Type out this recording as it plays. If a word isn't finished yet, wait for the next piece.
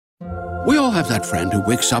We all have that friend who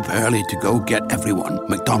wakes up early to go get everyone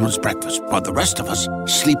McDonald's breakfast, while the rest of us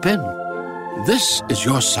sleep in. This is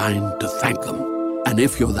your sign to thank them. And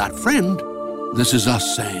if you're that friend, this is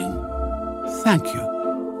us saying thank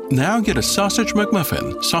you. Now get a sausage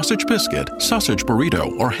McMuffin, sausage biscuit, sausage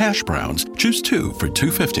burrito, or hash browns. Choose 2 for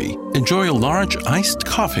 $2.50. Enjoy a large iced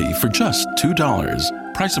coffee for just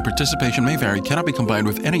 $2. Price and participation may vary. Cannot be combined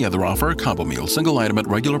with any other offer or combo meal. Single item at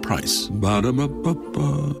regular price.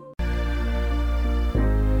 Ba-da-ba-ba-ba.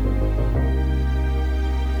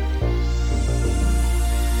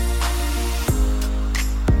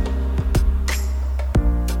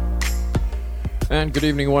 And good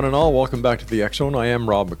evening, one and all. Welcome back to the X-Zone. I am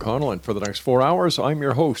Rob McConnell, and for the next 4 hours, I'm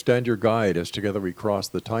your host and your guide as together we cross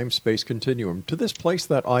the time-space continuum to this place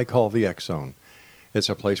that I call the X-Zone. It's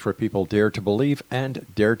a place where people dare to believe and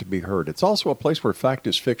dare to be heard. It's also a place where fact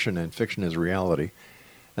is fiction and fiction is reality.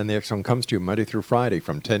 And the X-Zone comes to you Monday through Friday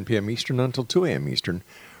from 10 p.m. Eastern until 2 a.m. Eastern,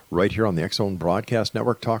 right here on the X-Zone Broadcast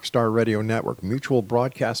Network, Talkstar Radio Network, Mutual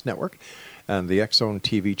Broadcast Network, and the X-Zone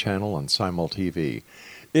TV channel on Simul TV.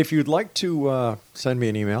 If you'd like to send me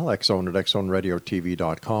an email, xzone at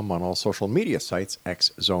xzoneradiotv.com, on all social media sites,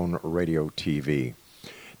 X-Zone Radio TV.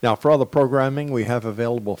 Now, for all the programming we have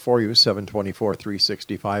available for you,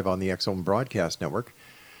 7/24/365 on the X-Zone Broadcast Network,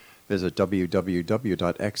 visit www.xzbn.net.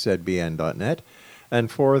 And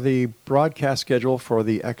for the broadcast schedule for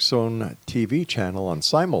the X-Zone TV channel on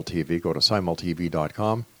Simul TV, go to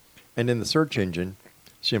simultv.com, and in the search engine,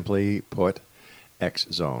 simply put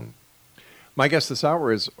X-Zone. My guest this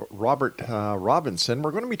hour is Robert Robinson.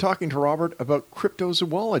 We're going to be talking to Robert about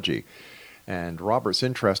cryptozoology. And Robert's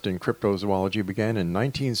interest in cryptozoology began in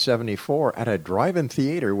 1974 at a drive-in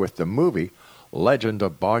theater with the movie Legend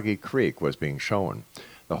of Boggy Creek was being shown.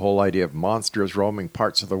 The whole idea of monsters roaming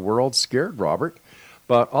parts of the world scared Robert,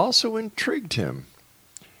 but also intrigued him.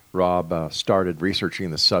 Rob started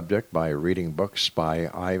researching the subject by reading books by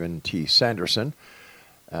Ivan T. Sanderson,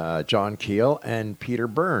 John Keel, and Peter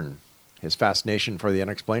Byrne. His fascination for the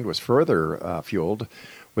unexplained was further fueled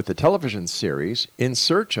with the television series In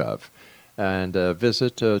Search Of, and a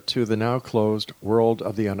visit to the now-closed World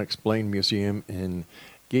of the Unexplained Museum in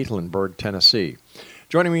Gatlinburg, Tennessee.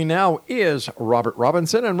 Joining me now is Robert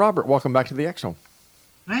Robinson. And Robert, welcome back to the X-Zone.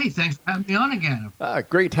 Hey, thanks for having me on again.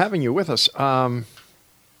 Great having you with us.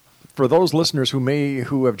 For those listeners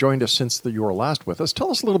who have joined us since you were last with us,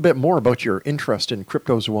 tell us a little bit more about your interest in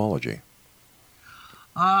cryptozoology.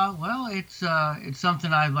 Well, it's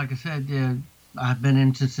something like I said, I've been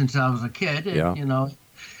into since I was a kid. And, Yeah. You know,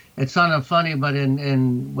 it's kind of funny, but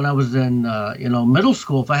when I was in middle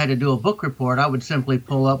school, if I had to do a book report, I would simply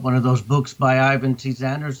pull up one of those books by Ivan T.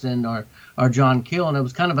 Sanderson or John Keel, and it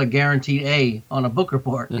was kind of a guaranteed A on a book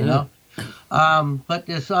report, Mm-hmm. you know. But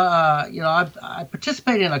this, I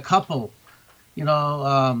participated in a couple.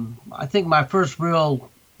 I think my first real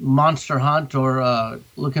monster hunt or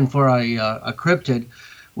looking for a cryptid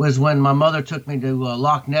was when my mother took me to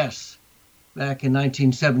Loch Ness back in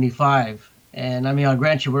 1975. And I mean, I'll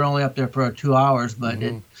grant you, we're only up there for 2 hours, but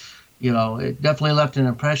Mm-hmm. it definitely left an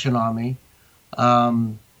impression on me.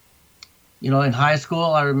 In high school,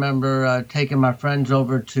 I remember taking my friends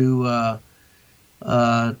over to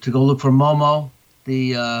go look for Momo,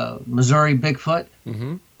 the Missouri Bigfoot.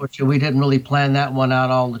 Mm-hmm. Which we didn't really plan that one out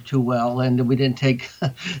all too well, and we didn't take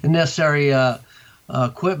the necessary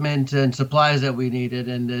equipment and supplies that we needed,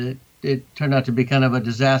 and it turned out to be kind of a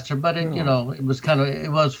disaster. But it was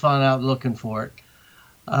fun out looking for it.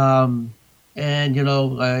 I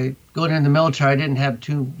going in the military, I didn't have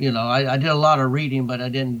I did a lot of reading, but I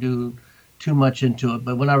didn't do too much into it.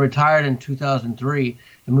 But when I retired in 2003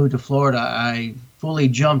 and moved to Florida, I fully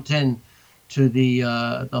jumped in to the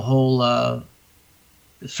whole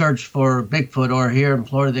search for Bigfoot, or here in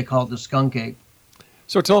Florida they call it the skunk ape.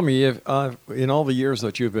 So tell me, if in all the years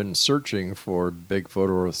that you've been searching for Bigfoot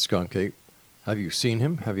or the skunk ape, have you seen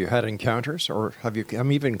him? Have you had encounters, or have you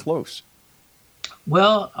come even close?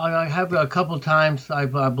 Well, I have a couple of times. I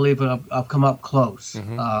believe I've come up close.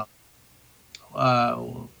 Mm-hmm.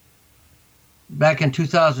 Back in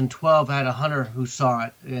 2012, I had a hunter who saw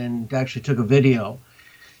it and actually took a video.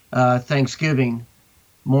 Thanksgiving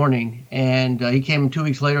morning, and he came 2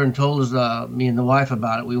 weeks later and told us, me and the wife,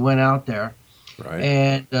 about it. We went out there, Right.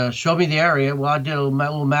 and showed me the area. Well, I did a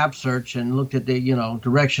little map search and looked at the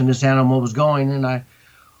direction this animal was going, and I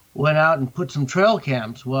went out and put some trail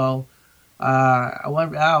cams. Well, I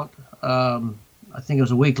went out. I think it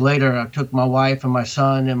was a week later. I took my wife and my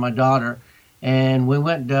son and my daughter, and we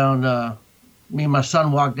went down. Me and my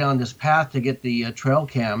son walked down this path to get the trail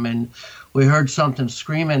cam, and we heard something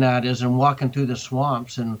screaming at us and walking through the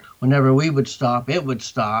swamps. And whenever we would stop, it would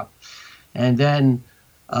stop. And then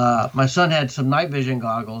my son had some night vision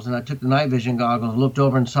goggles, and I took the night vision goggles, looked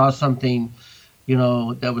over and saw something,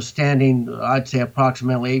 that was standing, I'd say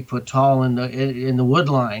approximately 8 foot tall in the wood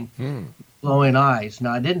line, glowing eyes.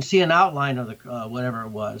 Now, I didn't see an outline of the whatever it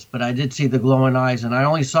was, but I did see the glowing eyes, and I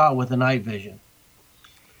only saw it with the night vision.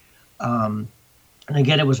 And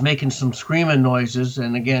again, it was making some screaming noises.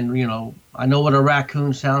 And again, I know what a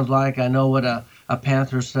raccoon sounds like. I know what a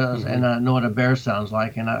panther says, and I know what a bear sounds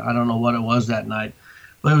like. And I don't know what it was that night.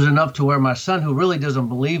 But it was enough to where my son, who really doesn't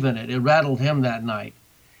believe in it rattled him that night.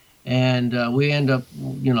 And we end up,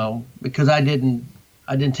 because I didn't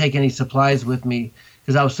take any supplies with me,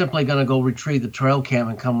 because I was simply going to go retrieve the trail cam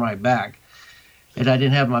and come right back. And I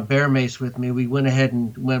didn't have my bear mace with me. We went ahead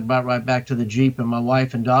and went right back to the Jeep, and my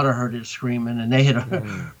wife and daughter heard it screaming, and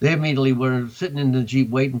they immediately were sitting in the Jeep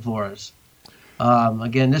waiting for us.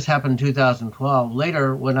 Again, this happened in 2012.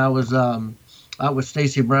 Later, when I was out with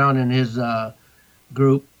Stacy Brown and his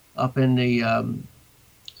group up in the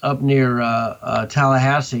up near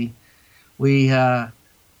Tallahassee, we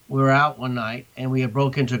were out one night, and we had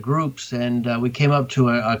broke into groups, and we came up to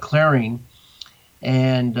a clearing.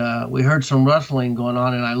 And we heard some rustling going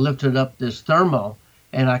on, and I lifted up this thermal,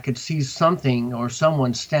 and I could see something or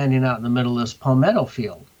someone standing out in the middle of this palmetto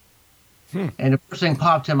field. And the first thing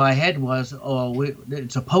popped in my head was,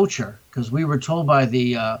 it's a poacher, because we were told by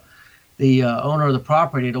the owner of the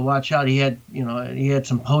property to watch out. He had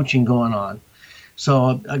some poaching going on.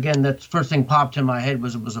 So again, that first thing popped in my head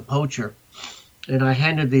was it was a poacher. And I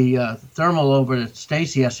handed the thermal over to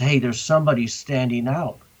Stacy. I said, "Hey, there's somebody standing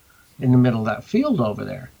out in the middle of that field over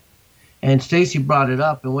there." And Stacy brought it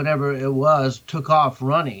up, and whatever it was took off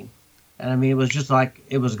running. And I mean, it was just like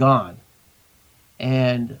it was gone.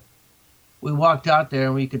 And we walked out there,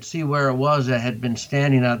 and we could see where it was that had been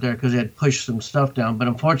standing out there, because it had pushed some stuff down. But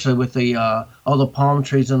unfortunately, with the all the palm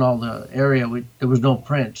trees and all the area, there was no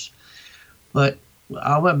prints. But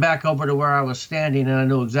I went back over to where I was standing, and I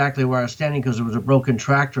knew exactly where I was standing because there was a broken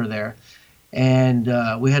tractor there. And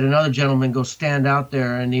we had another gentleman go stand out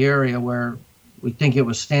there in the area where we think it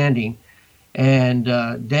was standing. And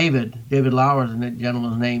David Lowers, and that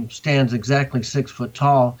gentleman's name, stands exactly 6 foot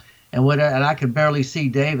tall. And I could barely see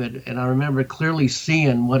David. And I remember clearly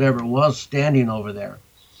seeing whatever it was standing over there.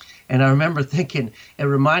 And I remember thinking, it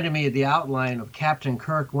reminded me of the outline of Captain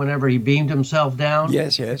Kirk whenever he beamed himself down.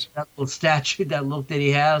 Yes. That little statue, that look that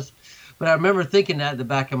he has. But I remember thinking that in the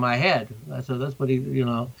back of my head. So that's what he.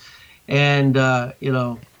 And,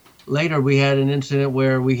 later we had an incident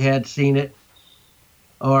where we had seen it,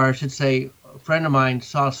 or I should say, a friend of mine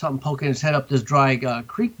saw something poking his head up this dry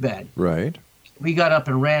creek bed. Right. We got up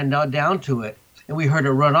and ran down to it, and we heard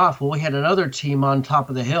it run off. Well, we had another team on top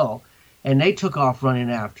of the hill, and they took off running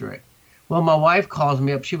after it. Well, my wife calls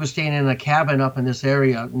me up. She was staying in a cabin up in this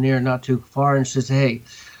area near, not too far, and she says, "Hey,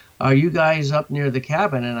 are you guys up near the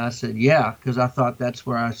cabin?" And I said, "Yeah," because I thought that's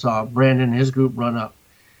where I saw Brandon and his group run up.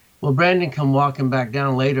 Well, Brandon come walking back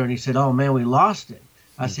down later, and he said, "Oh, man, we lost it."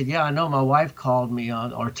 I said, "Yeah, I know. My wife called me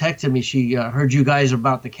or texted me. She heard you guys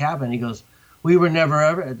about the cabin." He goes, "We were never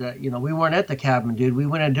ever at that. We weren't at the cabin, dude. We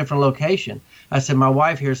went at a different location." I said, "My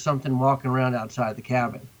wife hears something walking around outside the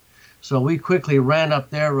cabin." So we quickly ran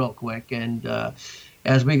up there real quick, and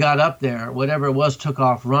as we got up there, whatever it was took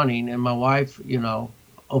off running, and my wife,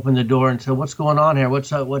 opened the door and said, "What's going on here?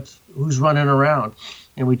 What's up? Who's running around?"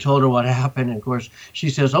 And we told her what happened. And of course, she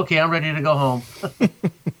says, "Okay, I'm ready to go home."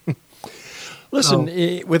 Listen,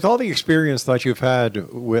 with all the experience that you've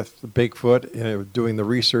had with Bigfoot, doing the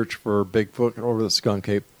research for Bigfoot over the Skunk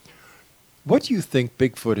Ape, what do you think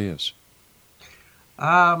Bigfoot is?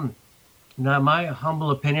 Now, my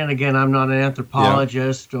humble opinion, again, I'm not an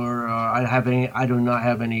anthropologist, or I do not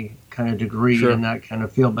have any kind of degree in that kind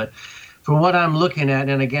of field, but from what I'm looking at,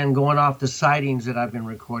 and again, going off the sightings that I've been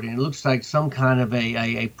recording, it looks like some kind of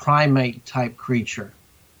a primate-type creature.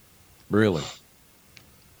 Really?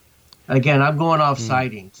 Again, I'm going off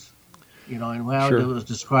sightings, and how it was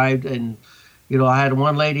described. And, I had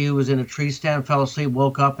one lady who was in a tree stand, fell asleep,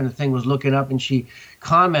 woke up, and the thing was looking up, and she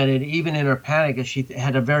commented, even in her panic, that she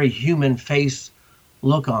had a very human face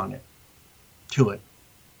look on it, to it.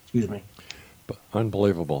 Excuse me.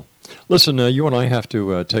 Unbelievable. Listen, you and I have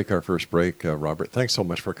to take our first break, Robert. Thanks so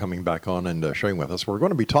much for coming back on and sharing with us. We're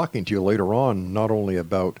going to be talking to you later on, not only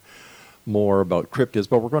more about cryptids,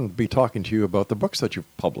 but we're going to be talking to you about the books that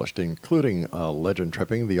you've published, including Legend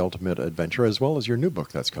Tripping, The Ultimate Adventure, as well as your new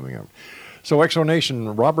book that's coming out. So,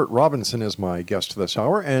 Exonation, Robert Robinson is my guest this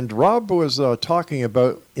hour, and Rob was talking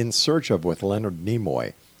about In Search of with Leonard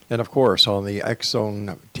Nimoy. And, of course, on the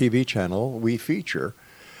Exxon TV channel, we feature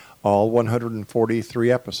all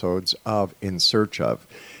 143 episodes of In Search of.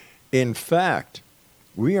 In fact,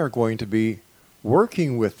 we are going to be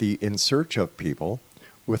working with the In Search of people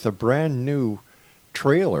with a brand new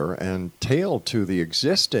trailer and tail to the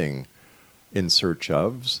existing In Search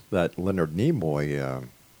ofs that Leonard Nimoy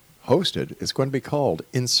hosted. It's going to be called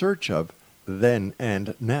In Search of Then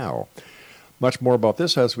and Now. Much more about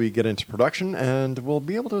this as we get into production, and we'll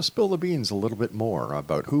be able to spill the beans a little bit more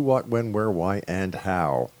about who, what, when, where, why, and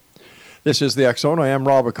how. This is the X Zone. I am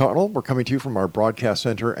Rob McConnell. We're coming to you from our broadcast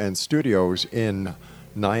center and studios in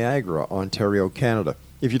Niagara, Ontario, Canada.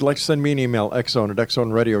 If you'd like to send me an email, xzone at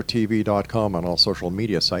xzoneradiotv.com on all social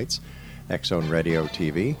media sites, Xzone Radio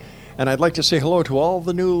TV. And I'd like to say hello to all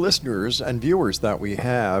the new listeners and viewers that we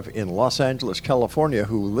have in Los Angeles, California,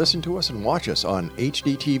 who listen to us and watch us on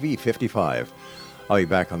HDTV 55. I'll be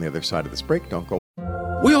back on the other side of this break. Don't go.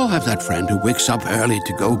 We all have that friend who wakes up early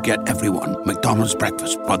to go get everyone McDonald's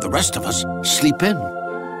breakfast, while the rest of us sleep in.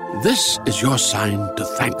 This is your sign to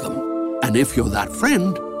thank them. And if you're that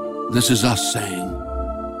friend, this is us saying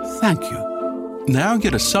thank you. Now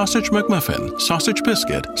get a sausage McMuffin, sausage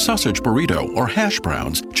biscuit, sausage burrito, or hash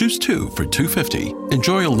browns. Choose 2 for $2.50.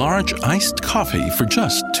 Enjoy a large iced coffee for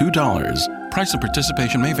just $2. Price and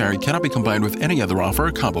participation may vary. Cannot be combined with any other offer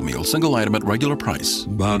or combo meal. Single item at regular price.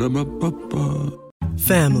 Ba-da-ba-ba-ba.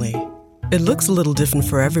 Family. It looks a little different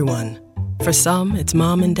for everyone. For some, it's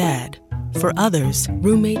mom and dad. For others,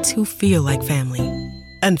 roommates who feel like family.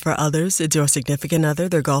 And for others, it's your significant other,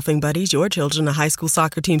 their golfing buddies, your children, a high school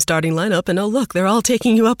soccer team starting lineup, and oh look, they're all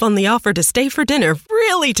taking you up on the offer to stay for dinner,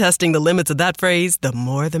 really testing the limits of that phrase, the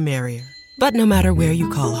more the merrier. But no matter where you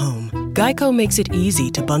call home, Geico makes it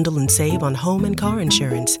easy to bundle and save on home and car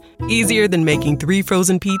insurance. Easier than making 3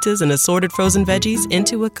 frozen pizzas and assorted frozen veggies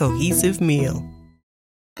into a cohesive meal.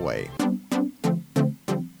 Way.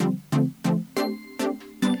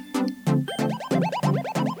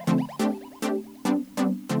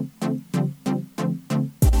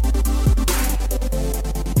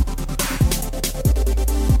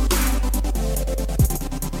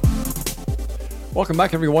 Welcome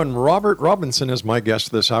back, everyone. Robert Robinson is my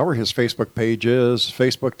guest this hour. His Facebook page is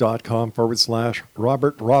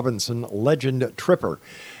facebook.com/Robert Robinson Legend Tripper.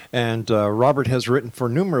 And Robert has written for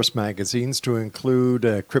numerous magazines, to include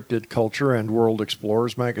Cryptid Culture and World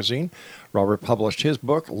Explorers magazine. Robert published his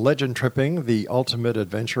book, Legend Tripping, The Ultimate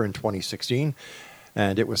Adventure, in 2016.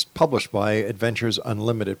 And it was published by Adventures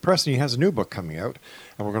Unlimited Press. And he has a new book coming out.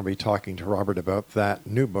 And we're going to be talking to Robert about that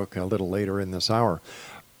new book a little later in this hour.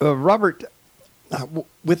 Robert,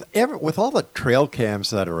 with all the trail cams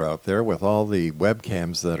that are out there, with all the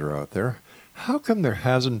webcams that are out there, how come there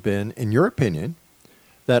hasn't been, in your opinion,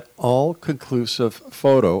 that all-conclusive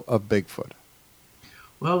photo of Bigfoot?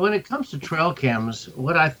 Well, when it comes to trail cams,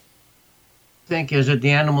 what I think is that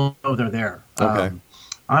the animals know they're there. Okay.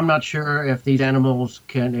 I'm not sure if these animals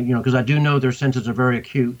can, because I do know their senses are very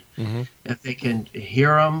acute, if they can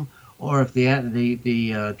hear them, or if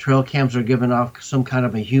the trail cams are giving off some kind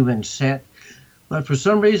of a human scent. But for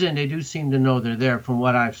some reason, they do seem to know they're there from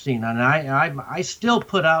what I've seen. And I still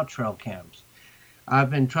put out trail cams.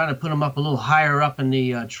 I've been trying to put them up a little higher up in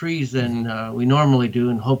the trees than we normally do,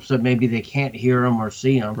 in hopes that maybe they can't hear them or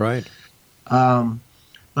see them. Right.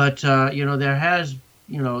 But there has,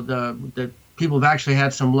 the people have actually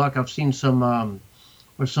had some luck. I've seen some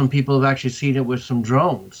where some people have actually seen it with some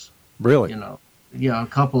drones. Really? A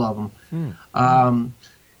couple of them.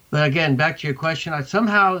 But again, back to your question,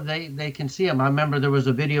 somehow they can see them. I remember there was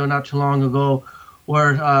a video not too long ago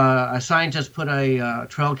where a scientist put a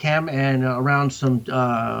trail cam and around some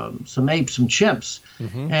apes, some chimps,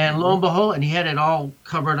 and lo and behold, and he had it all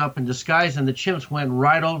covered up in disguise, and the chimps went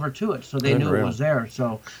right over to it, so they knew it was there.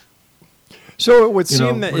 So it would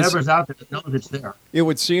seem that whatever's out there knows it's there. It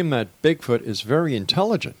would seem that Bigfoot is very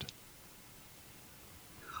intelligent.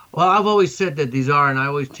 Well, I've always said that these are, and I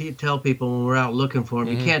always tell people when we're out looking for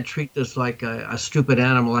them, you can't treat this like a stupid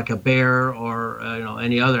animal, like a bear or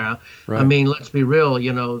any other. Right. I mean, let's be real.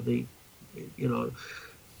 What's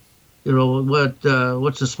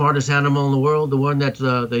the smartest animal in the world? The one that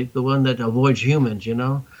the one that avoids humans.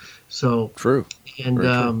 So true.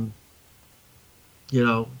 And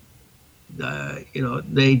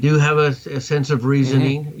they do have a sense of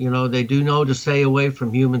reasoning. They do know to stay away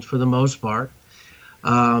from humans for the most part. For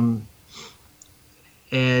the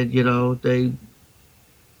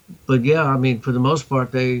most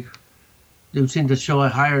part, they seem to show a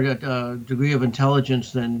higher degree of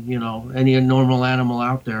intelligence than, any normal animal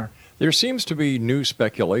out there. There seems to be new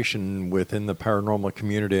speculation within the paranormal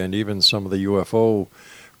community and even some of the UFO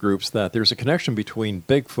groups that there's a connection between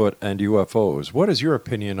Bigfoot and UFOs. What is your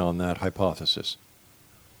opinion on that hypothesis?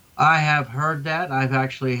 I have heard that. I've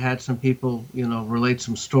actually had some people, relate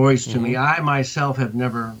some stories to me. I myself have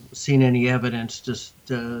never seen any evidence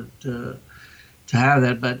to have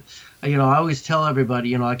that. But, I always tell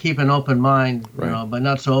everybody, I keep an open mind, Right. but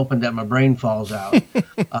not so open that my brain falls out.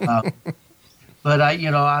 But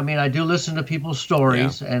I do listen to people's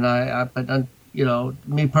stories, and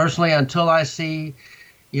me personally, until I see,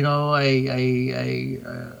 a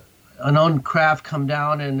unknown craft come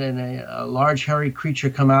down and a large hairy creature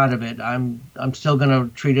come out of it, I'm still going to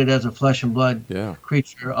treat it as a flesh and blood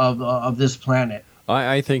creature of this planet.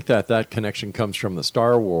 I think that connection comes from the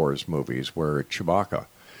Star Wars movies, where Chewbacca,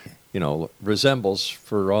 resembles,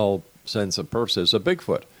 for all sense and purposes, a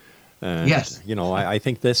Bigfoot. And, yes. I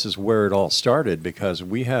think this is where it all started, because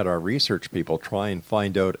we had our research people try and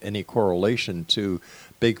find out any correlation to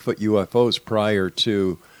Bigfoot UFOs prior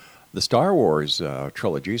to the Star Wars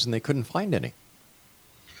trilogies, and they couldn't find any.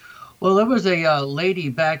 Well, there was a lady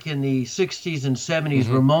back in the 60s and 70s,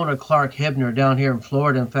 Ramona Clark Hibner, down here in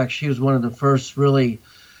Florida. In fact, she was one of the first really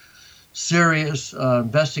serious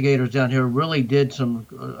investigators down here, really did some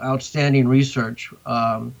outstanding research.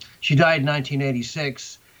 She died in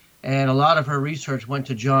 1986, and a lot of her research went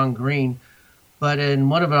to John Green. But in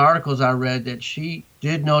one of the articles I read, that she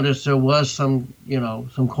did notice there was some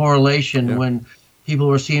correlation when people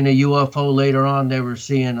were seeing a UFO later on, they were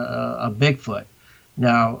seeing a Bigfoot.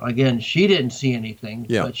 Now, again, she didn't see anything,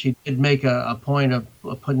 but she did make a point of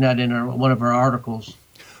putting that in one of her articles.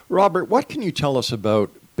 Robert, what can you tell us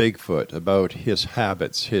about Bigfoot, about his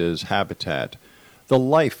habits, his habitat, the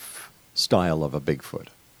lifestyle of a Bigfoot?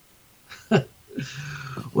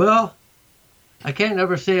 Well, I can't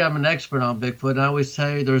ever say I'm an expert on Bigfoot. I always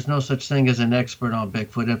say there's no such thing as an expert on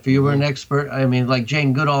Bigfoot. If you were an expert, like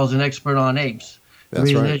Jane Goodall's an expert on apes. The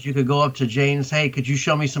reason is you could go up to Jane and say, hey, could you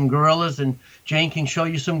show me some gorillas? And Jane can show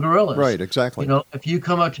you some gorillas. Right, exactly. If you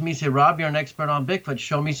come up to me and say, Rob, you're an expert on Bigfoot,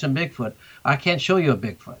 show me some Bigfoot. I can't show you a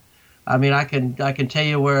Bigfoot. I can tell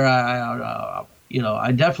you where I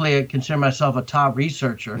definitely consider myself a top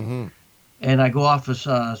researcher, and I go off of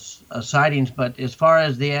sightings. But as far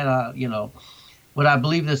as what I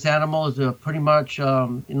believe this animal is pretty much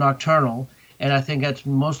nocturnal. And I think that's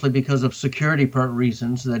mostly because of security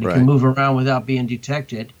reasons, that it can move around without being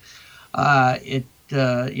detected. Here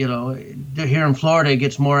in Florida, it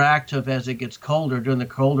gets more active as it gets colder during the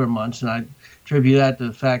colder months, and I attribute that to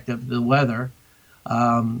the fact of the weather.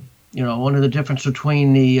 One of the difference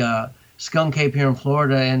between the skunk ape here in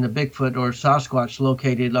Florida and the Bigfoot or Sasquatch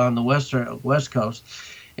located on the west coast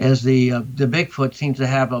is the Bigfoot seems to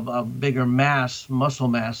have a bigger muscle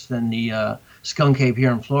mass than the skunk ape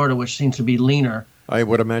here in Florida, which seems to be leaner. I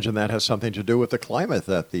would imagine that has something to do with the climate,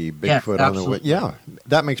 that the Bigfoot on the way. Yeah,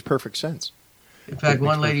 that makes perfect sense. In fact,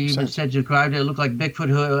 one lady even said, described it looked like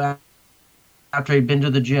Bigfoot after he'd been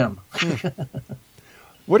to the gym.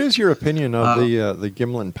 What is your opinion of the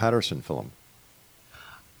Gimlin-Patterson film?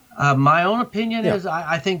 My own opinion is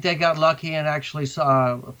I think they got lucky and actually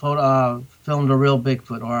filmed a real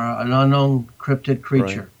Bigfoot or an unknown cryptid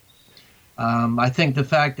creature. Right. I think the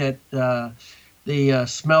fact that the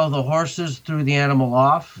smell of the horses threw the animal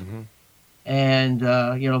off, and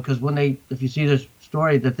because if you see this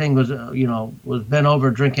story, the thing was bent over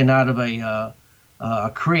drinking out of a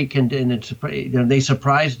creek, and they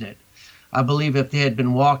surprised it. I believe if they had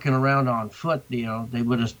been walking around on foot, they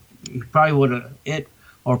would have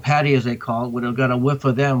or Patty, as they call it, would have got a whiff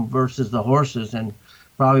of them versus the horses, and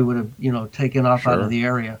probably would have, taken off out of the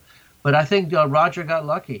area. But I think Roger got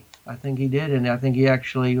lucky. I think he did, and I think he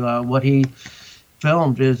actually what he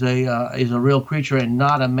filmed is a real creature and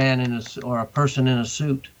not a man or a person in a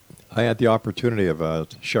suit. I had the opportunity of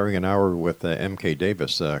sharing an hour with M.K.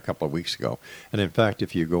 Davis a couple of weeks ago, and in fact,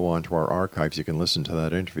 if you go onto our archives, you can listen to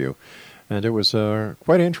that interview, and it was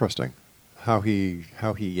quite interesting how he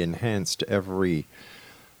enhanced every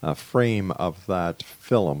frame of that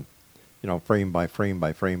film, frame by frame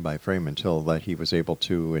by frame by frame, until that he was able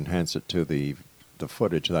to enhance it to the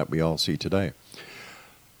footage that we all see today.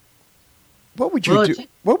 What would you do?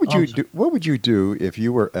 What would you do if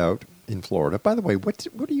you were out in Florida? By the way, what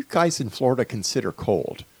do you guys in Florida consider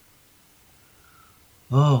cold?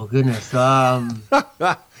 Oh goodness!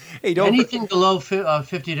 Hey, anything below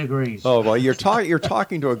 50 degrees. Oh well, you're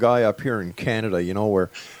talking to a guy up here in Canada,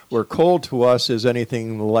 where cold to us is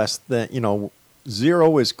anything less than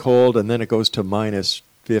 0 is cold, and then it goes to minus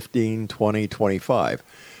 15, 20, 25.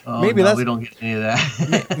 Oh, we don't get any of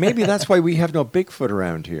that. Maybe that's why we have no Bigfoot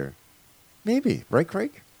around here. Maybe, right,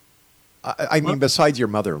 Craig? I mean, besides your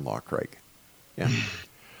mother-in-law, Craig. Yeah.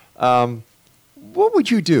 What would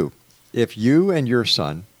you do if you and your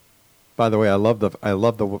son By the way, I love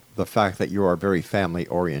the fact that you are very family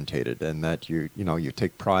orientated and that you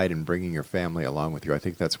take pride in bringing your family along with you. I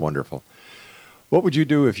think that's wonderful. What would you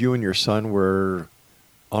do if you and your son were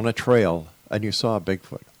on a trail and you saw a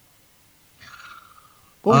Bigfoot?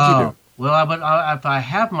 What would you do? Well, if I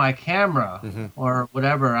have my camera or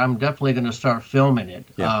whatever, I'm definitely going to start filming it.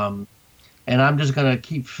 Yeah. And I'm just going to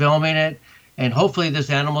keep filming it. And hopefully this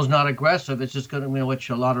animal's not aggressive. It's just going to, which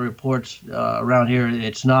a lot of reports around here,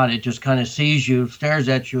 it's not. It just kind of sees you, stares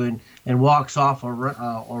at you, and walks off or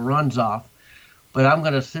runs off. But I'm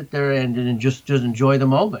going to sit there and just enjoy the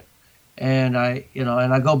moment. And I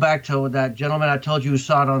go back to that gentleman I told you who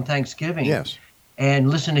saw it on Thanksgiving. Yes.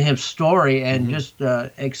 And listen to his story and just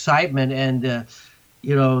excitement and just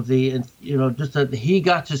that he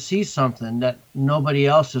got to see something that nobody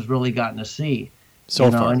else has really gotten to see.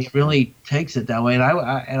 So far. And he really takes it that way. And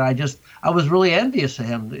I was really envious of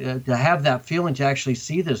him to have that feeling to actually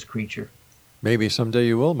see this creature. Maybe someday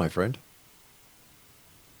you will, my friend.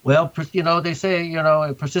 Well, they say,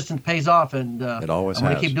 persistence pays off, and it always I'm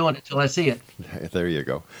going to keep doing it till I see it. There you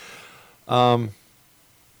go.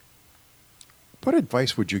 What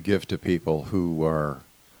advice would you give to people who are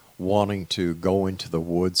wanting to go into the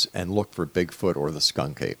woods and look for Bigfoot or the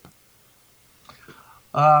skunk ape?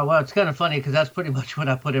 Well, it's kind of funny because that's pretty much what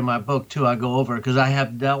I put in my book, too. I go over because I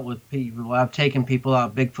have dealt with people. I've taken people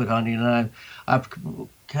out Bigfoot hunting, and I've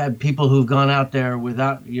had people who've gone out there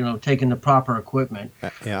without, taking the proper equipment.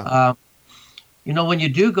 Yeah. When you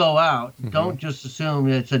do go out, don't just assume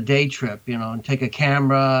it's a day trip, and take a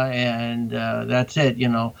camera and that's it,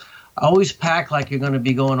 Always pack like you're going to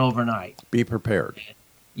be going overnight. Be prepared.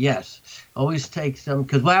 Yes. Always take some,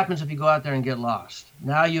 because what happens if you go out there and get lost?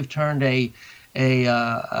 Now you've turned a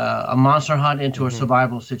monster hunt into a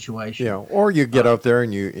survival situation. Yeah, or you get out there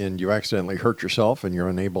and you accidentally hurt yourself and you're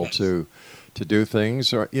unable to do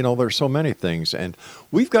things. Or there's so many things, and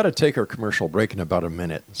we've got to take our commercial break in about a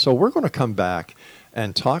minute. So we're going to come back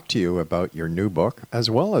and talk to you about your new book, as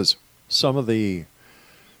well as some of the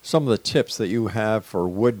tips that you have for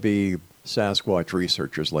would-be Sasquatch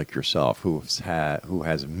researchers like yourself, who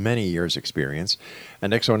has many years' experience.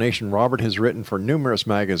 And Exonation Robert has written for numerous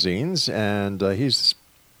magazines, and he's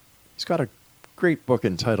got a great book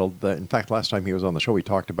entitled, in fact, last time he was on the show, we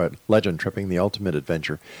talked about Legend Tripping, the Ultimate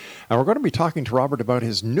Adventure. And we're going to be talking to Robert about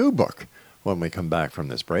his new book when we come back from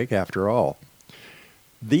this break. After all,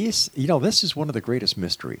 this is one of the greatest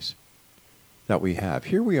mysteries that we have.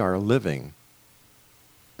 Here we are living,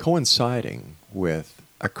 coinciding with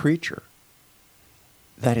a creature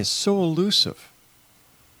that is so elusive.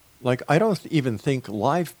 Like, I don't even think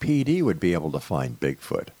Live PD would be able to find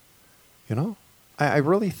Bigfoot. I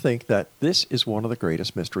really think that this is one of the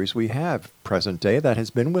greatest mysteries we have present day that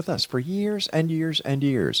has been with us for years and years and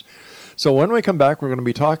years. So when we come back, we're going to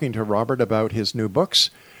be talking to Robert about his new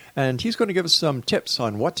books, and he's going to give us some tips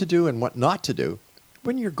on what to do and what not to do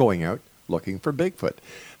when you're going out looking for Bigfoot.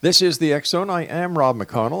 This is the X Zone. I am Rob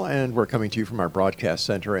McConnell, and we're coming to you from our broadcast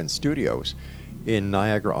center and studios in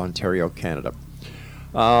Niagara, Ontario, Canada.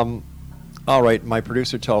 All right, my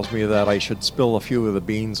producer tells me that I should spill a few of the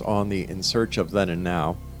beans on the In Search of Then and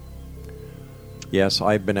Now. Yes,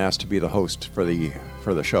 I've been asked to be the host for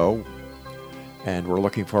the show, and we're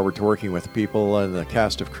looking forward to working with people in the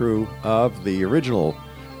cast of crew of the original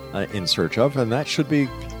In Search of, and that should be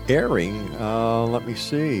airing, let me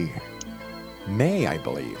see, May, I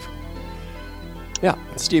believe. Yeah,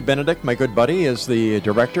 Steve Benedict, my good buddy, is the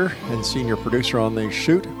director and senior producer on the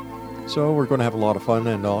shoot. So we're going to have a lot of fun,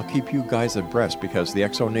 and I'll keep you guys abreast because the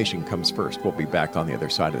Exo Nation comes first. We'll be back on the other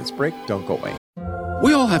side of this break. Don't go away.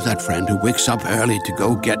 We all have that friend who wakes up early to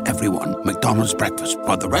go get everyone McDonald's breakfast,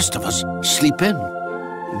 while the rest of us sleep in.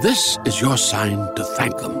 This is your sign to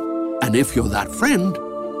thank them. And if you're that friend,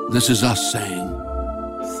 this is us saying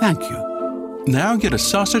thank you. Now get a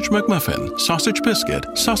sausage McMuffin, sausage biscuit,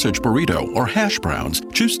 sausage burrito, or hash browns.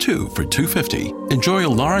 Choose 2 for $2.50. Enjoy a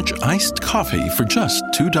large iced coffee for just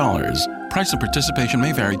 $2. Price and participation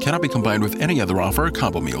may vary. Cannot be combined with any other offer or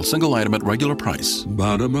combo meal. Single item at regular price.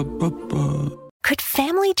 Ba-da-ba-ba-ba. Could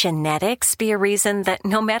family genetics be a reason that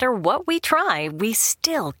no matter what we try, we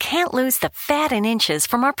still can't lose the fat and inches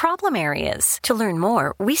from our problem areas? To learn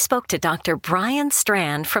more, we spoke to Dr. Brian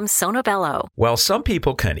Strand from Sonobello. While some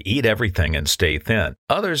people can eat everything and stay thin,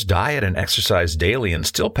 others diet and exercise daily and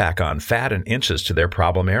still pack on fat and inches to their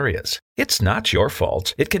problem areas. It's not your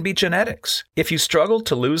fault. It can be genetics. If you struggle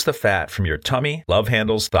to lose the fat from your tummy, love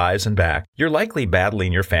handles, thighs, and back, you're likely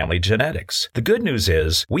battling your family genetics. The good news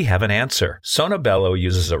is we have an answer. Sonobello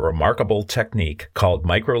uses a remarkable technique called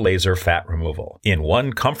microlaser fat removal. In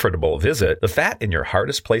one comfortable visit, the fat in your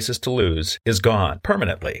hardest places to lose is gone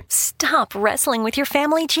permanently. Stop wrestling with your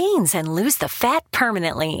family genes and lose the fat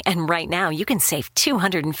permanently. And right now, you can save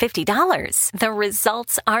 $250. The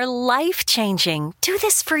results are life-changing. Do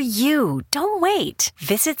this for you. Don't wait.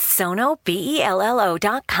 Visit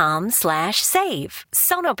sonobello.com/save.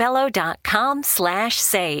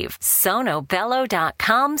 sonobello.com/save.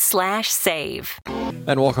 sonobello.com/save.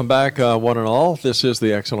 And welcome back, one and all. This is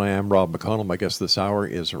the X, and I am Rob McConnell. My guest this hour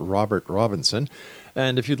is Robert Robinson.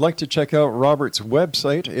 And if you'd like to check out Robert's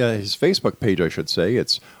website, his Facebook page, I should say,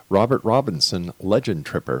 it's Robert Robinson Legend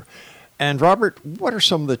Tripper. And Robert, what are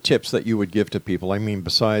some of the tips that you would give to people? I mean,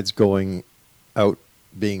 besides going out,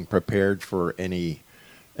 being prepared for any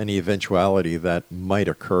eventuality that might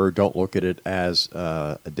occur. Don't look at it as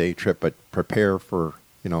a day trip, but prepare for,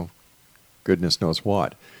 goodness knows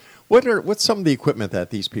what. What's some of the equipment that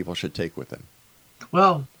these people should take with them?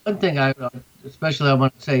 Well, one thing I want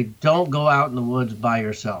to say, don't go out in the woods by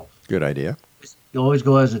yourself. Good idea. You always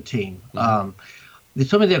go as a team. Mm-hmm.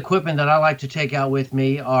 Some of the equipment that I like to take out with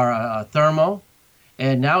me are a thermo.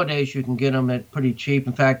 And nowadays you can get them at pretty cheap.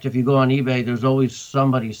 In fact, if you go on eBay, there's always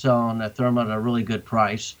somebody selling a thermo at a really good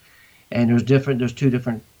price. And there's two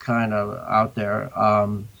different kind of out there.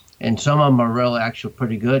 And some of them are really actually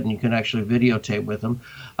pretty good, and you can actually videotape with them.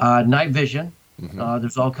 Night vision. Mm-hmm.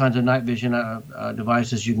 There's all kinds of night vision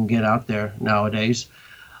devices you can get out there nowadays.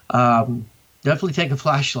 Definitely take a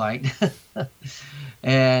flashlight.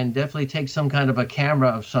 And definitely take some kind of a camera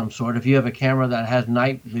of some sort. If you have a camera that has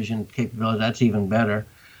night vision capability, that's even better.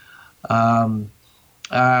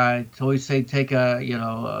 I always say take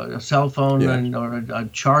a cell phone or a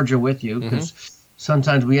charger with you, because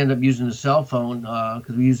sometimes we end up using the cell phone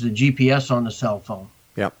because we use the GPS on the cell phone.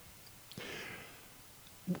 Yep.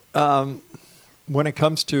 When it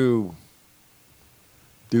comes to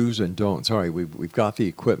do's and don'ts, all right, we've got the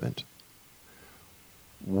equipment.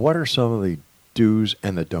 What are some of the do's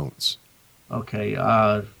and the don'ts? Okay.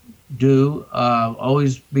 Always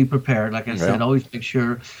be prepared. Like I said, always make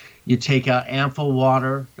sure you take out ample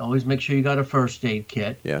water. Always make sure you got a first aid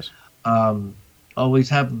kit. Yes. Always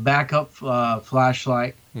have a backup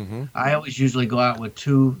flashlight. Mm-hmm. I always usually go out with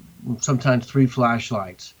 2, sometimes 3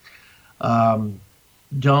 flashlights. Don't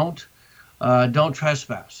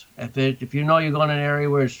trespass. If you know you're going to an area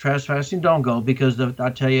where it's trespassing, don't go, because I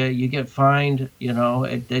tell you, you get fined.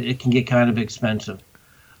 It can get kind of expensive.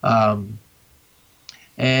 One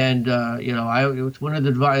item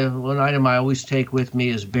I always take with me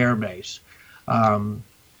is bear mace. Some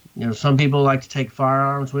people like to take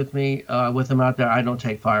firearms with me, with them out there. I don't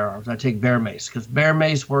take firearms. I take bear mace, because bear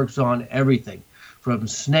mace works on everything, from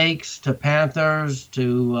snakes to panthers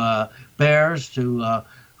to bears to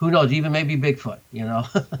who knows, even maybe Bigfoot,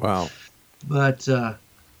 Wow. But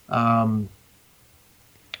I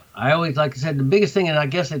always, like I said, the biggest thing, and I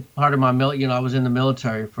guess it's part of my I was in the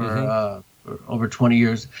military for over 20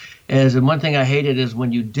 years, and one thing I hated is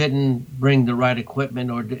when you didn't bring the right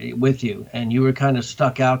equipment with you, and you were kind of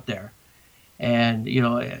stuck out there. And,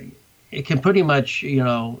 it can pretty much,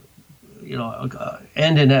 end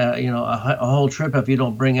in a whole trip if you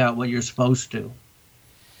don't bring out what you're supposed to.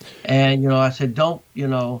 And, I said, don't,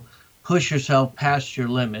 push yourself past your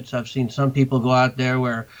limits. I've seen some people go out there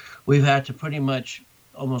where we've had to pretty much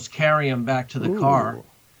almost carry them back to the car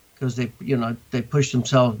because they push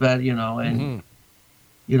themselves back, and,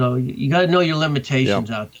 you got to know your limitations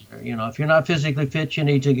out there. If you're not physically fit, you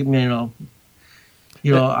need to,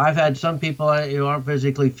 I've had some people who aren't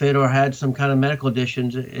physically fit or had some kind of medical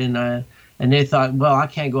conditions, and they thought, well, I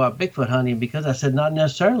can't go out Bigfoot hunting, because I said, not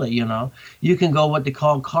necessarily, You can go what they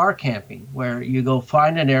call car camping, where you go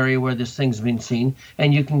find an area where this thing's been seen,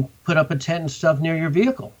 and you can put up a tent and stuff near your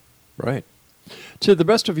vehicle. Right. To the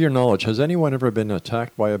best of your knowledge, has anyone ever been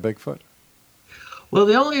attacked by a Bigfoot? Well,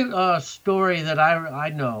 the only story that I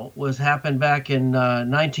know happened back in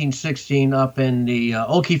 1916 up in the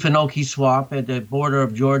Okefenokee Swamp at the border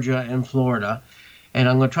of Georgia and Florida. And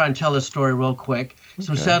I'm going to try and tell this story real quick.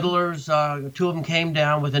 Some settlers, 2 of them came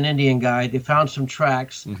down with an Indian guide. They found some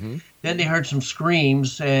tracks. Mm-hmm. Then they heard some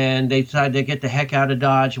screams, and they decided to get the heck out of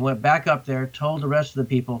Dodge and went back up there, told the rest of the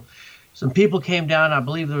people. Some people came down, I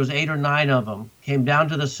believe there was 8 or 9 of them, came down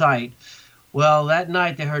to the site. Well, that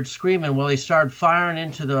night they heard screaming. Well, they started firing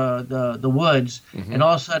into the woods, and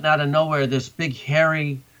all of a sudden, out of nowhere, this big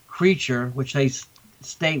hairy creature, which they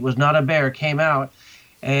state was not a bear, came out.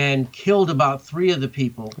 and killed about 3 of the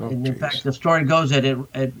people. Oh, and in geez. fact, the story goes that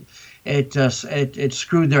it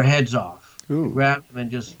screwed their heads off. Ooh. It grabbed them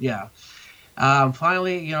and just, yeah.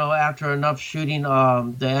 Finally, after enough shooting,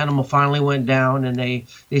 the animal finally went down, and they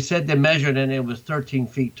said they measured, and it was 13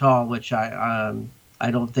 feet tall, which I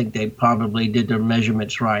don't think they probably did their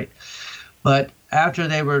measurements right. But after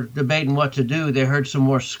they were debating what to do, they heard some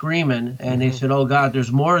more screaming, and they said, "Oh God,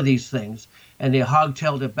 there's more of these things," and they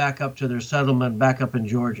hogtailed it back up to their settlement back up in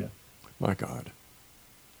Georgia. My God.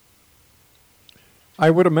 I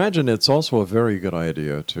would imagine it's also a very good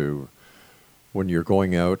idea to, when you're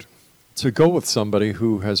going out, to go with somebody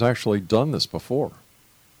who has actually done this before.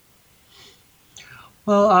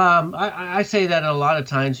 Well, I say that a lot of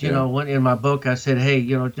times, when in my book, I said, hey,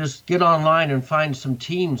 just get online and find some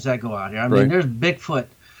teams that go out here. I mean, there's Bigfoot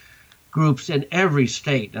groups in every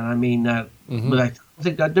state. And I mean, but I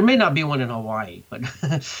think that there may not be one in Hawaii, but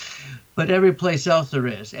but every place else there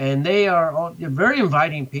is. And they're very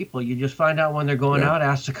inviting people. You just find out when they're going out,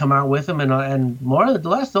 ask to come out with them. And more or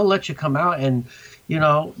less, they'll let you come out and,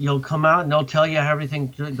 you'll come out and they'll tell you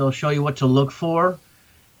everything. They'll show you what to look for.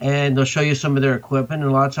 And they'll show you some of their equipment, and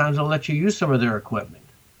a lot of times they'll let you use some of their equipment.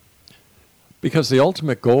 Because the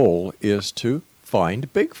ultimate goal is to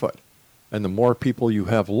find Bigfoot. And the more people you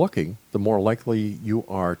have looking, the more likely you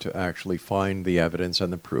are to actually find the evidence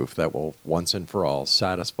and the proof that will once and for all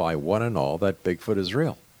satisfy one and all that Bigfoot is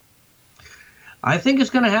real. I think it's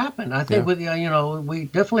going to happen. I think with we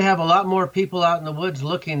definitely have a lot more people out in the woods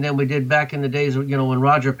looking than we did back in the days, when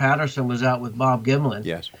Roger Patterson was out with Bob Gimlin.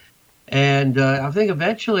 Yes. And I think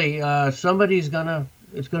eventually it's going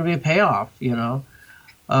to be a payoff,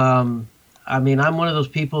 I mean, I'm one of those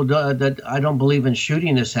people that I don't believe in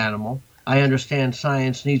shooting this animal. I understand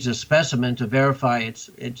science needs a specimen to verify its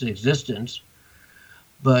existence.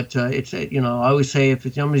 But I always say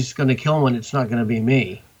if somebody's going to kill one, it's not going to be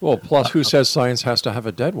me. Well, plus who says science has to have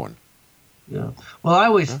a dead one? Yeah. Well, I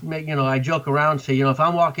always make, I joke around and say, if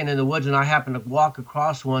I'm walking in the woods and I happen to walk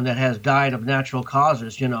across one that has died of natural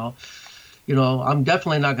causes, I'm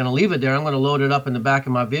definitely not going to leave it there. I'm going to load it up in the back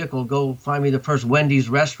of my vehicle, go find me the first Wendy's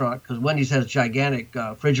restaurant, because Wendy's has gigantic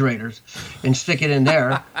refrigerators, and stick it in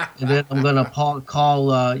there. And then I'm going to call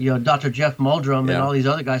Dr. Jeff Muldrum and all these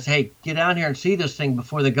other guys. Hey, get down here and see this thing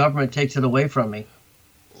before the government takes it away from me.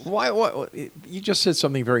 Why? You just said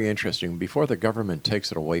something very interesting. Before the government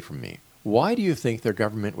takes it away from me. Why do you think their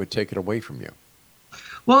government would take it away from you?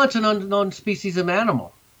 Well, it's an unknown species of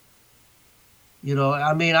animal.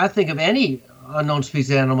 I think of any unknown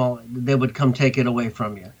species of animal, they would come take it away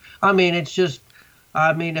from you. I mean, it's just,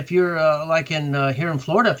 if you're like here in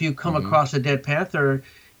Florida, if you come across a dead panther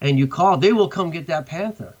and you call, they will come get that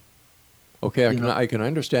panther. Okay, I can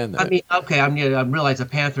understand that. I realize a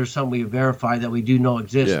panther is something we verify that we do know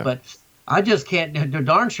exists, but I just can't, they're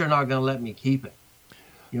darn sure not going to let me keep it.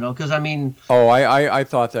 Because I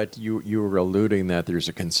thought that you were alluding that there's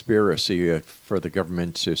a conspiracy for the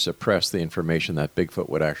government to suppress the information that Bigfoot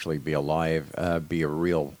would actually be alive, be a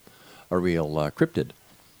real cryptid.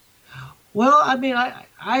 Well,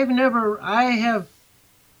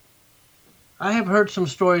 I have heard some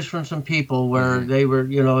stories from some people where they were,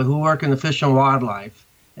 who work in the fish and wildlife,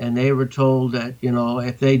 and they were told that,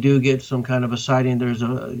 if they do get some kind of a sighting,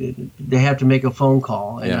 they have to make a phone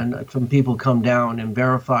call, and some people come down and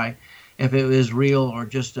verify if it is real or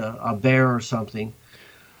just a bear or something.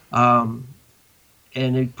 And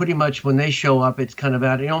it pretty much, when they show up, it's kind of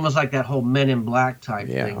almost like that whole Men in Black type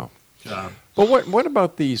thing. But what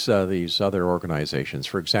about these other organizations?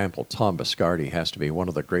 For example, Tom Biscardi has to be one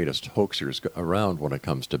of the greatest hoaxers around when it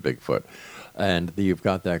comes to Bigfoot. And you've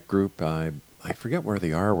got that group, I forget where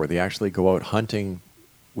they are, where they actually go out hunting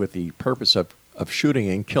with the purpose of shooting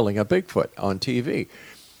and killing a Bigfoot on TV.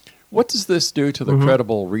 What does this do to the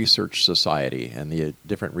credible research society and the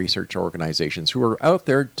different research organizations who are out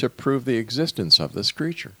there to prove the existence of this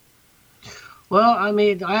creature? Well,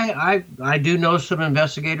 I do know some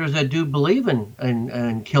investigators that do believe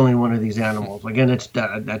in killing one of these animals. Again,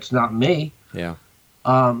 that's not me. Yeah.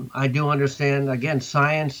 I do understand, again,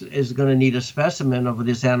 science is going to need a specimen of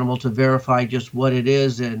this animal to verify just what it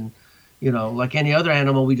is. And, like any other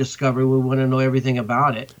animal we discover, we want to know everything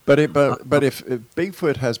about it. But if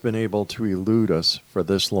Bigfoot has been able to elude us for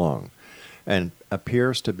this long and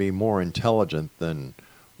appears to be more intelligent than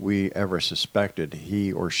we ever suspected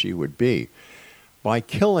he or she would be, by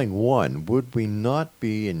killing one, would we not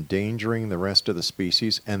be endangering the rest of the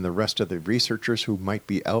species and the rest of the researchers who might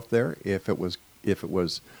be out there if it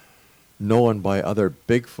was known by other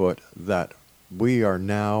Bigfoot that we are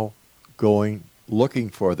now looking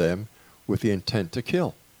for them with the intent to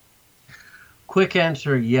kill? Quick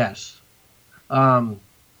answer, yes.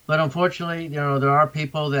 But unfortunately, there are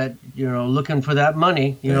people that, looking for that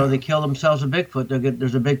money, they kill themselves a Bigfoot.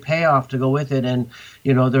 There's a big payoff to go with it. And,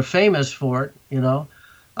 they're famous for it,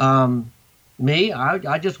 Me,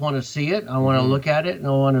 I just want to see it. I want to look at it, and I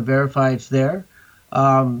want to verify it's there.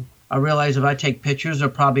 I realize if I take pictures, they're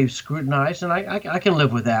probably scrutinized, and I can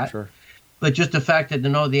live with that. Sure. But just the fact that to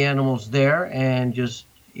know the animal's there and just,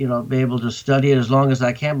 be able to study it as long as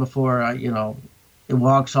I can before, it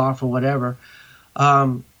walks off or whatever.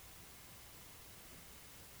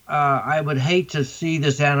 I would hate to see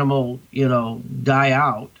this animal, die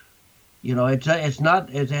out. It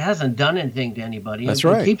hasn't done anything to anybody. That's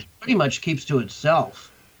right. It pretty much keeps to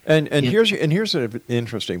itself. And here's an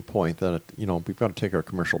interesting point that, we've got to take our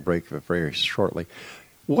commercial break very shortly.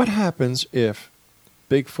 What happens if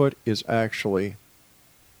Bigfoot is actually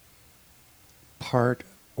part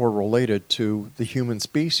or related to the human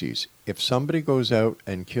species? If somebody goes out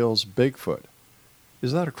and kills Bigfoot,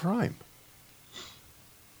 is that a crime?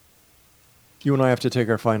 You and I have to take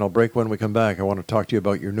our final break. When we come back, I want to talk to you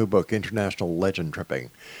about your new book, International Legend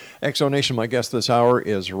Tripping. Exonation, my guest this hour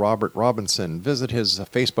is Robert Robinson. Visit his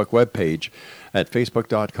Facebook webpage at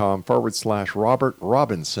facebook.com/Robert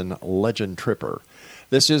Robinson Legend Tripper.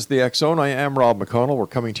 This is the X Zone. I am Rob McConnell. We're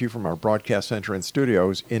coming to you from our broadcast center and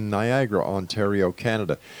studios in Niagara, Ontario,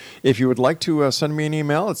 Canada. If you would like to send me an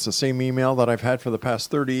email, it's the same email that I've had for the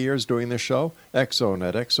past 30 years doing this show,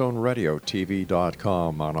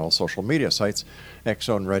 xzone@xzoneradiotv.com. On all social media sites, X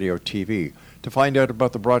Zone Radio TV. To find out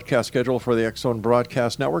about the broadcast schedule for the X Zone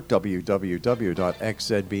Broadcast Network,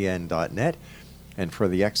 www.xzbn.net, and for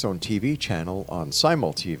the X Zone TV channel on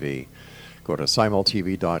Simul TV. Go to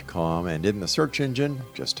simultv.com, and in the search engine,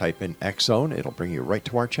 just type in X Zone. It'll bring you right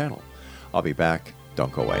to our channel. I'll be back.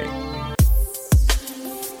 Don't go away.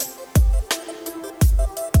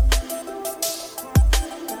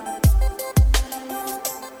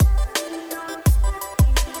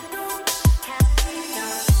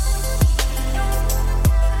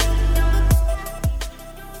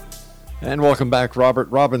 And welcome back.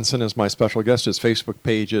 Robert Robinson is my special guest. His Facebook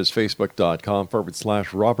page is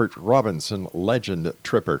facebook.com/Robert Robinson Legend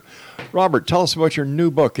Tripper. Robert, tell us about your new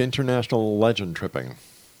book, International Legend Tripping.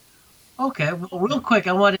 Okay, well, real quick,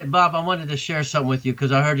 I wanted to share something with you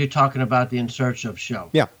because I heard you talking about the In Search of show.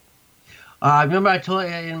 Yeah. Remember I told you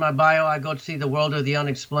in my bio I go to see The World of the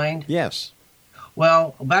Unexplained? Yes.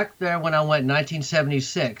 Well, back there when I went in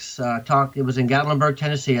 1976, it was in Gatlinburg,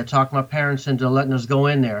 Tennessee. I talked my parents into letting us go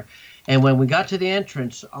in there. And when we got to the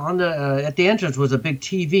entrance, at the entrance was a big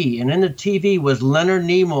TV, and in the TV was Leonard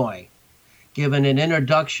Nimoy giving an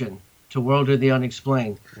introduction to World of the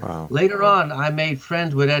Unexplained. Wow. Later on, I made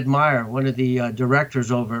friends with Ed Meyer, one of the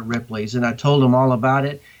directors over at Ripley's, and I told him all about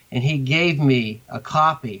it, and he gave me a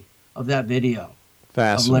copy of that video.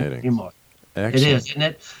 Fascinating. Of Leonard Nimoy. Excellent. It is, isn't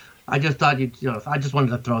it? I just thought I just wanted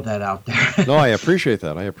to throw that out there. No, I appreciate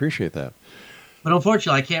that. But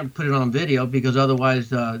unfortunately, I can't put it on video because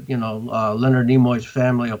otherwise, Leonard Nimoy's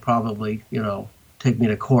family will probably, take me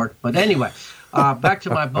to court. But anyway, back to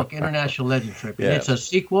my book, International Legend Tripping. Yes. It's a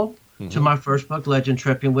sequel to my first book, Legend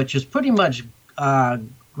Tripping, which is pretty much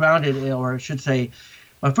grounded, or I should say,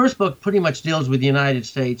 my first book pretty much deals with the United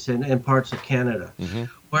States and parts of Canada. Mm-hmm.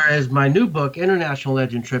 Whereas my new book, International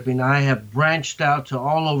Legend Tripping, I have branched out to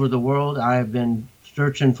all over the world. I have been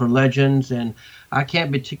searching for legends, and I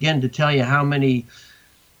can't begin to tell you how many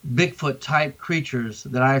Bigfoot-type creatures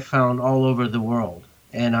that I found all over the world.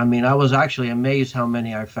 And, I was actually amazed how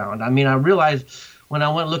many I found. I realized when I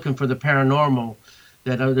went looking for the paranormal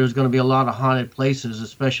that there's going to be a lot of haunted places,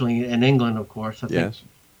 especially in England, of course. I think. Yes.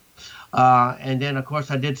 And then, of course,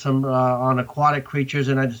 I did some on aquatic creatures,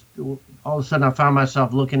 and all of a sudden I found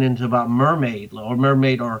myself looking into about mermaid,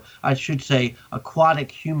 or I should say aquatic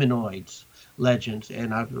humanoids legends,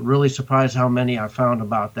 and I'm really surprised how many I found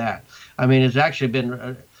about that. It's actually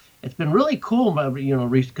been really cool,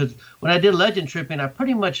 because when I did Legend Tripping, I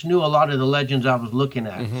pretty much knew a lot of the legends I was looking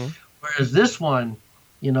at. Mm-hmm. Whereas this one,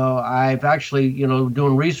 I've actually,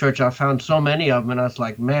 doing research, I found so many of them, and I was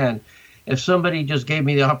like, man, if somebody just gave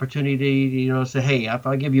me the opportunity to, say, hey, if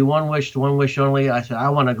I give you one wish only, I said, I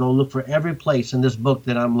want to go look for every place in this book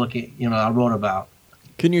that I'm looking, I wrote about.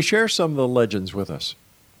 Can you share some of the legends with us?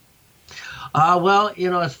 Well,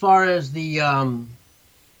 as far as the, I'll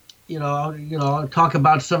talk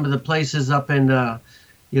about some of the places up in,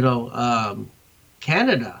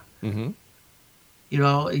 Canada. Mm-hmm.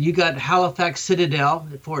 You got Halifax Citadel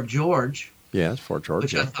at Fort George. Yes, Fort George.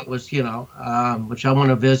 Which I thought was, which I want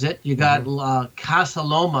to visit. You got Casa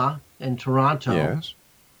Loma in Toronto. Yes.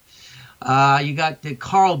 You got the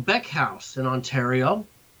Carl Beck House in Ontario.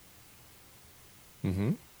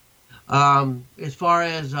 Mm-hmm. As far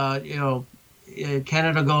as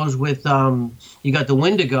Canada goes, with you got the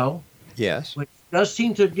Wendigo. Yes. Which does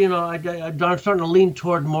seem to, I'm starting to lean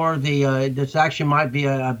toward more this actually might be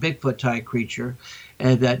a Bigfoot type creature,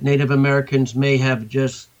 and that Native Americans may have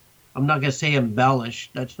just, I'm not going to say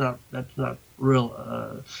embellished. That's not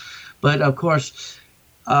real. But of course,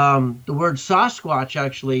 the word Sasquatch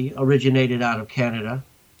actually originated out of Canada.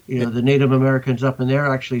 The Native Americans up in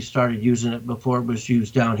there actually started using it before it was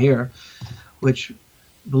used down here, which,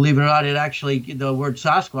 believe it or not, the word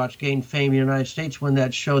Sasquatch gained fame in the United States when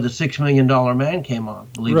that show, The $6 Million Man, came on.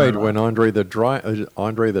 Believe it or not. When Andre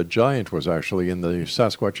the Giant was actually in the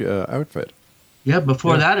Sasquatch outfit. Yeah,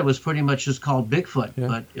 before that it was pretty much just called Bigfoot,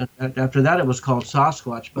 but after that it was called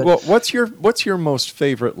Sasquatch. But well, what's your most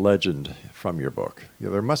favorite legend from your book?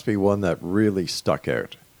 There must be one that really stuck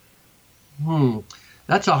out.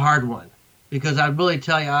 That's a hard one, because I really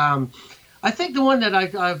tell you, I think the one that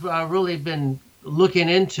I've really been looking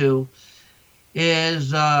into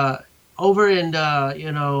is over in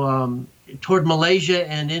toward Malaysia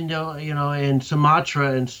and Indo, and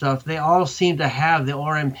Sumatra and stuff. They all seem to have the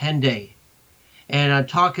Orang Pendai. And I'm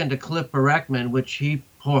talking to Cliff Bereckman, which he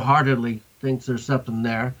wholeheartedly thinks there's something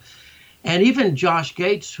there. And even Josh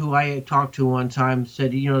Gates, who I talked to one time,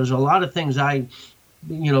 said, there's a lot of things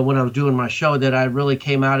when I was doing my show, that I really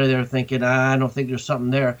came out of there thinking, I don't think there's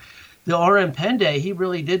something there. The Orang Pendai, he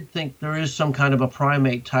really did think there is some kind of a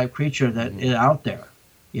primate type creature that is out there,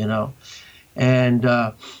 And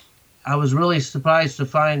I was really surprised to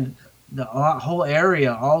find the whole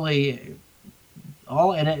area,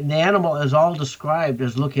 and the animal is all described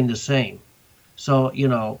as looking the same. So,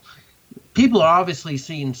 people are obviously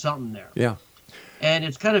seeing something there. Yeah. And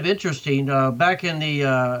it's kind of interesting. Back in the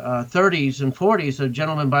 30s and 40s, a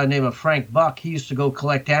gentleman by the name of Frank Buck, he used to go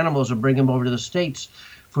collect animals and bring them over to the States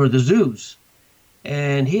for the zoos.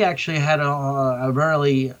 And he actually had an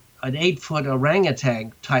 8-foot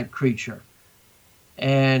orangutan type creature.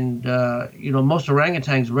 And, most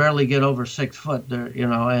orangutans rarely get over 6 foot,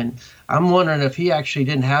 and I'm wondering if he actually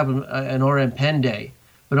didn't have an Orang Pendai.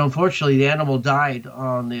 But unfortunately, the animal died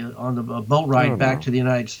on the boat ride back to the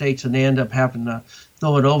United States, and they ended up having to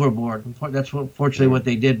throw it overboard. That's unfortunately what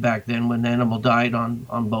they did back then when the animal died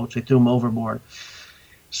on boats. They threw him overboard.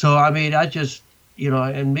 So, I mean, I just,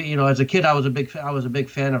 as a kid, I was a big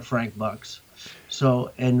fan of Frank Buck's.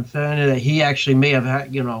 So, and that he actually may have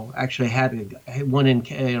had, had one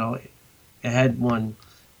had one.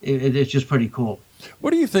 It's just pretty cool.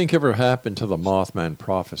 What do you think ever happened to the Mothman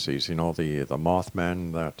prophecies? The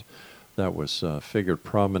Mothman that was figured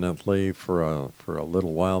prominently for a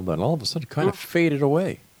little while, then all of a sudden kind of faded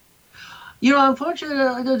away.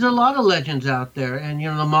 Unfortunately, there's a lot of legends out there, and the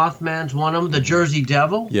Mothman's one of them. The Jersey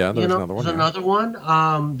Devil, there's another one. There's another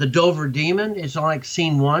one. The Dover Demon is like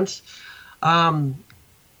seen once. I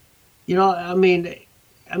mean,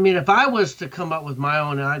 if I was to come up with my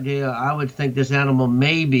own idea, I would think this animal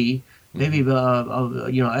maybe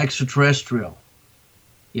extraterrestrial.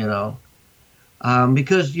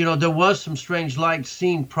 Because there was some strange lights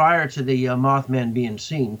seen prior to the Mothman being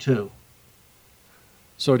seen too.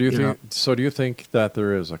 So do you think that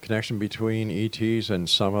there is a connection between ETs and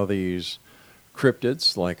some of these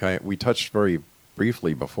cryptids? Like we touched very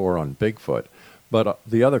briefly before on Bigfoot. But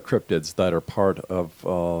the other cryptids that are part of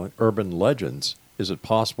urban legends, is it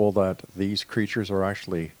possible that these creatures are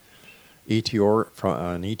actually from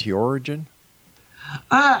an ET origin?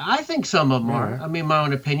 I think some of them are. I mean, my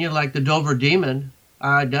own opinion, like the Dover Demon.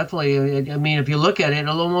 Definitely. I mean, if you look at it, it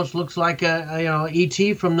almost looks like a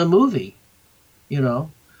ET from the movie.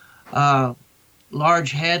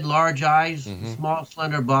 Large head, large eyes, small,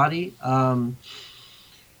 slender body.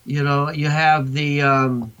 You have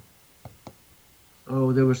the.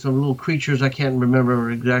 There were some little creatures, I can't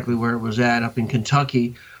remember exactly where it was up in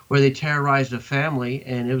Kentucky, where they terrorized a family,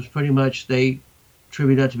 and it was pretty much, they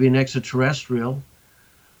attributed that to be an extraterrestrial.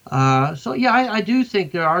 I do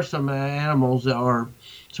think there are some animals, or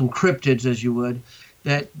some cryptids, as you would,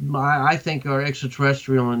 that I think are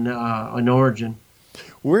extraterrestrial in origin.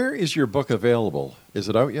 Where is your book available? Is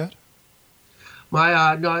it out yet?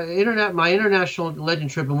 My international legend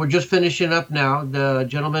trip, and we're just finishing up now. The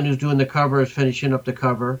gentleman who's doing the cover is finishing up the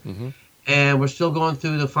cover, and we're still going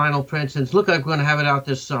through the final prints. And it's looking like we're going to have it out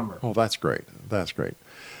this summer. Oh, that's great! That's great.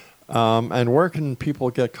 And where can people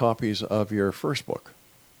get copies of your first book?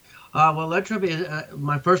 Legend Trip is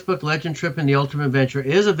my first book, Legend Trip and the Ultimate Adventure,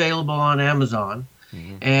 is available on Amazon,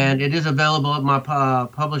 and it is available at my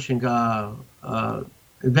publishing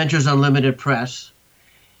Adventures Unlimited Press.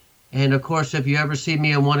 And, of course, if you ever see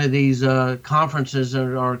me in one of these conferences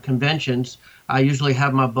or conventions, I usually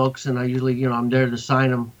have my books, and I usually, I'm there to sign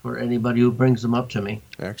them for anybody who brings them up to me.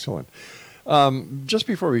 Excellent. Just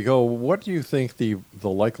before we go, what do you think the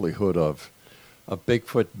likelihood of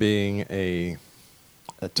Bigfoot being a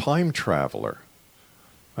time traveler?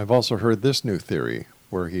 I've also heard this new theory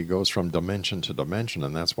where he goes from dimension to dimension,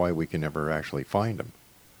 and that's why we can never actually find him.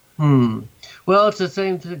 Well, it's the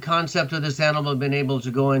same concept of this animal being able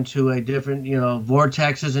to go into a different,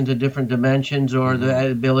 vortexes into different dimensions, or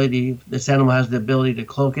this animal has the ability to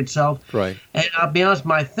cloak itself. Right. And I'll be honest,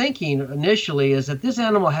 my thinking initially is that this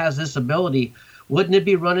animal has this ability. Wouldn't it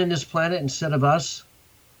be running this planet instead of us?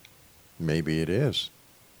 Maybe it is.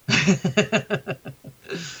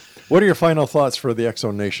 What are your final thoughts for the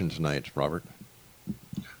Exo Nation tonight, Robert?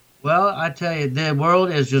 Well, I tell you, the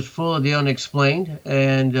world is just full of the unexplained.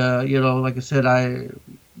 And, like I said,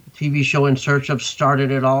 TV show In Search Of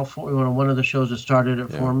started it all for one of the shows that started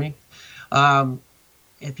it for me.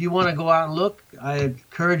 If you want to go out and look, I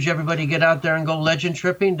encourage everybody to get out there and go legend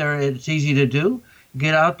tripping. It's easy to do.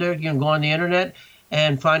 Get out there, you can go on the internet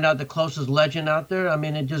and find out the closest legend out there. I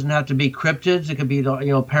mean, it doesn't have to be cryptids. It could be,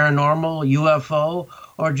 paranormal, UFO,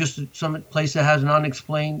 or just some place that has an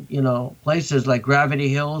unexplained, places like Gravity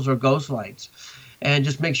Hills or Ghost Lights. And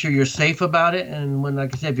just make sure you're safe about it. And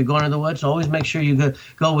like I said, if you're going to the woods, always make sure you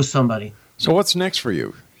go with somebody. So what's next for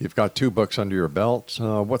you? You've got 2 books under your belt.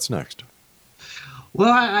 What's next?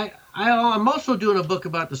 Well, I'm also doing a book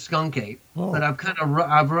about the skunk ape, but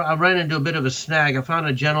I've ran into a bit of a snag. I found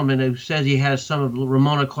a gentleman who says he has some of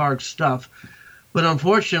Ramona Clark's stuff, but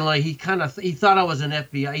unfortunately, he thought I was an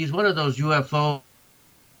FBI. He's one of those UFO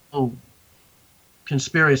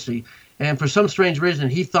conspiracy, and for some strange reason,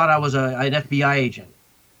 he thought I was an FBI agent.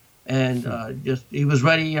 And he was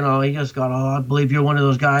ready, he just got, I believe you're one of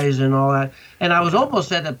those guys and all that. And I was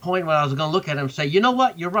almost at that point where I was going to look at him and say, you know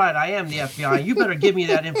what, you're right, I am the FBI. You better give me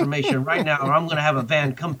that information right now, or I'm going to have a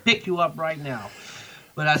van come pick you up right now.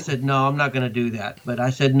 But I said, no, I'm not going to do that. But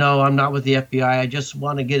I said, no, I'm not with the FBI. I just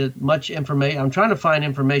want to get as much information. I'm trying to find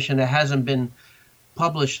information that hasn't been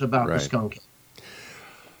published about the skunk.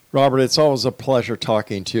 Robert, it's always a pleasure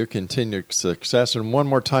talking to you. Continued success. And one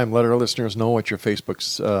more time, let our listeners know what your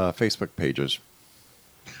Facebook page is.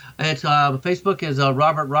 It's Facebook is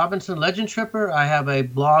Robert Robinson, Legend Tripper. I have a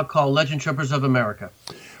blog called Legend Trippers of America.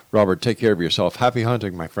 Robert, take care of yourself. Happy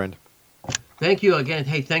hunting, my friend. Thank you again.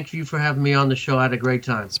 Hey, thank you for having me on the show. I had a great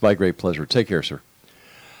time. It's my great pleasure. Take care, sir.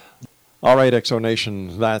 All right, Exo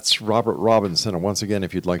Nation, that's Robert Robinson. And once again,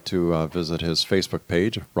 if you'd like to visit his Facebook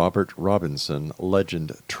page, Robert Robinson,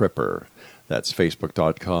 Legend Tripper. That's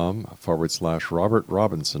facebook.com/Robert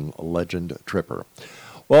Robinson, Legend Tripper.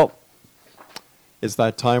 Well, it's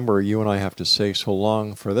that time where you and I have to say so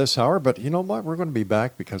long for this hour. But you know what? We're going to be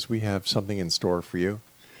back because we have something in store for you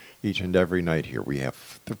each and every night here. We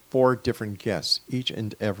have 4 different guests each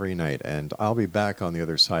and every night. And I'll be back on the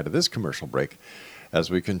other side of this commercial break as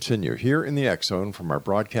we continue here in the X Zone from our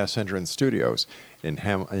broadcast center and studios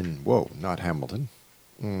not Hamilton.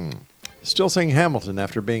 Still saying Hamilton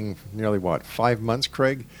after being nearly, 5 months,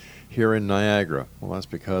 Craig, here in Niagara. Well, that's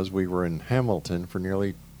because we were in Hamilton for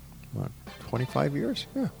nearly, 25 years?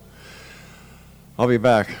 Yeah. I'll be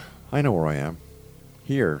back. I know where I am.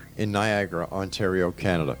 Here in Niagara, Ontario,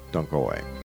 Canada. Don't go away.